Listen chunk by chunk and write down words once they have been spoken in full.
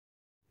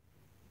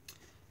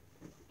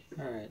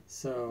Alright,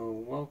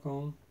 so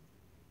welcome.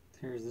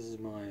 This is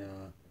my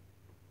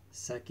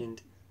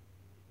second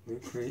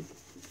Loot Crate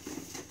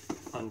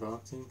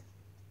unboxing.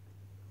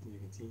 As you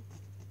can see,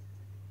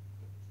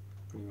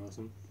 pretty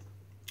awesome.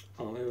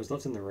 It was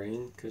left in the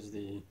rain because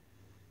the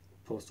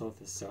post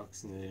office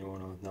sucks and they didn't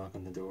want to knock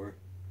on the door.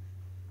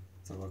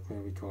 So luckily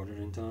we caught it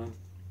in time.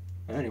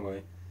 But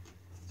anyway,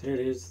 so here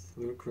it is,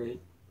 Loot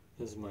Crate.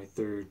 This is my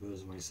third, but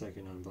this is my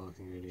second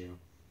unboxing video.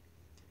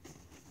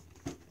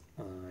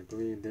 I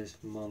believe this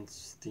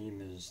month's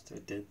theme is a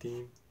Dead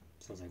theme.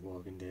 Sounds like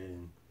Walking Dead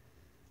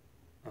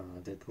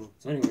and Deadpool.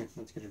 So anyway,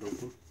 let's get it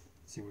open.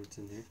 See what's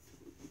in there.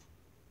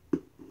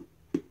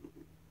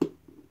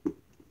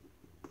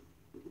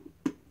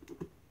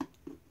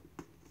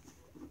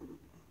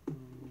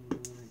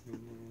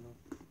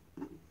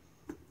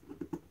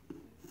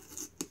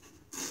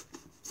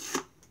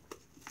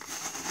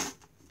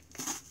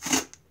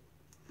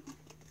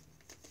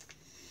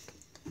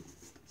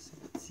 So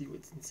let's see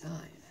what's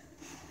inside.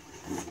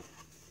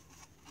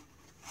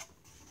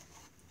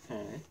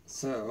 Alright,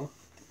 so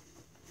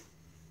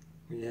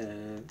we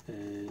have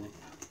a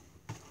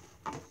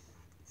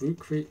Loot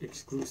Crate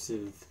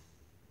exclusive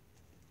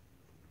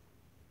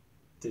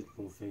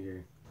Deadpool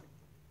figure.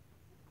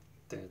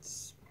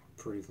 That's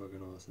pretty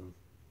fucking awesome.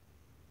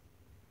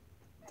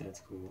 That's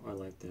cool. I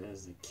like that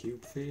as a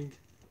cube fig.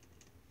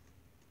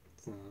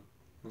 So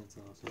that's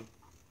awesome.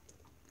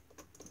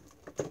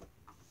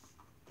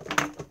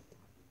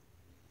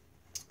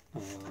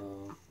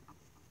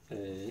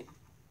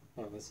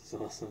 Oh, this is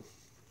awesome.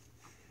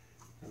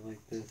 I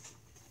like this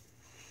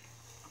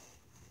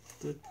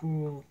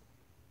Deadpool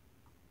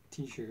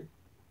t-shirt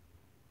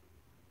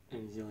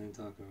and he's yelling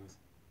tacos.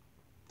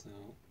 So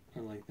I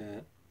like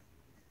that.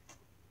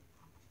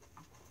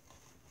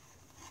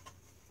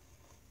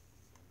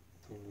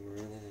 Totally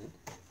wear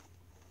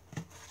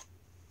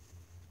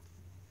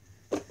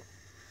that.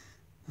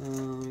 I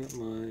got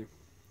my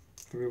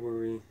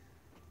February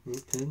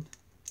loot pin.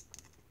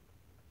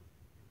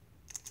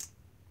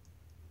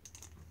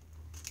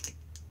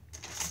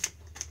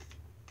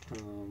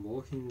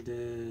 Walking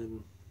Dead.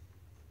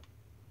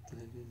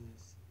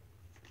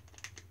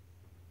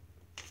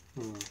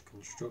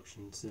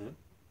 Construction set.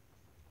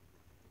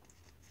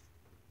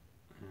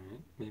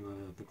 Alright, made by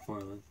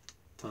McFarlane.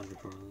 Todd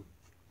McFarlane.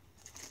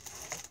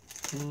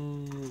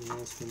 And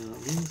last but not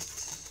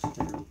least,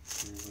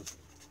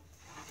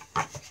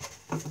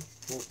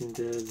 Walking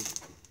Dead.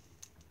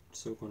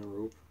 Soap on a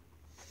Rope.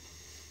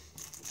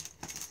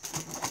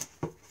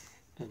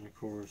 And of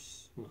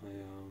course, my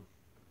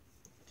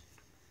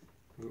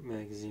Root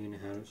magazine,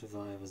 How to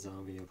Survive a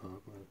Zombie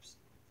Apocalypse.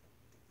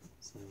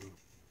 So,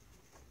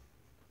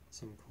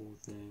 some cool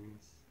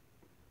things.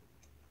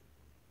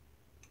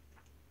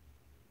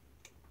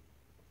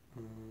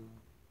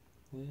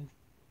 Yeah.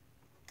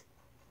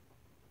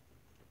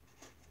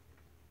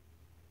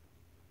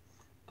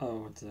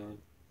 Oh, it's a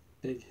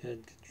big head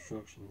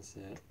construction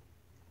set.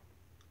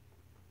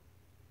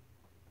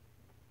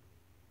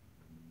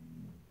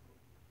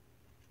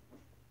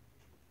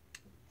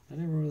 I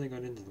never really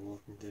got into The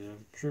Walking Dead.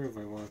 I'm sure if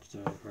I watched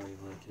it, I'd probably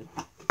like it.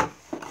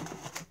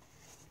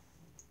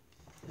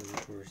 And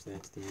of course,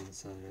 that's the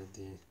inside of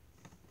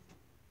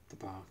the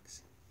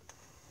box.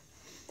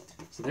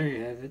 So there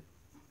you have it.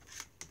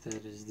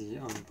 That is the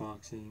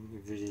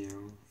unboxing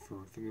video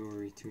for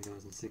February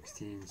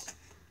 2016's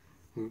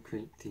Loot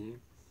Crate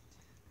theme.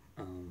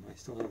 I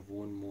still have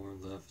one more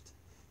left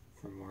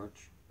for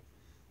March.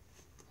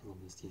 I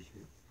love this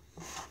t-shirt.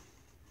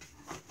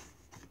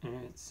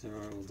 Alright, so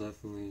I will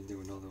definitely do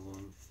another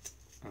one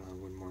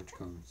when March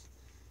comes.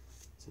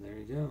 So there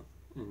you go.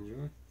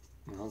 Enjoy.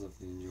 And I'll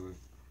definitely enjoy.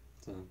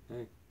 So,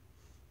 hey,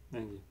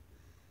 thank you.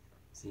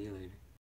 See you later.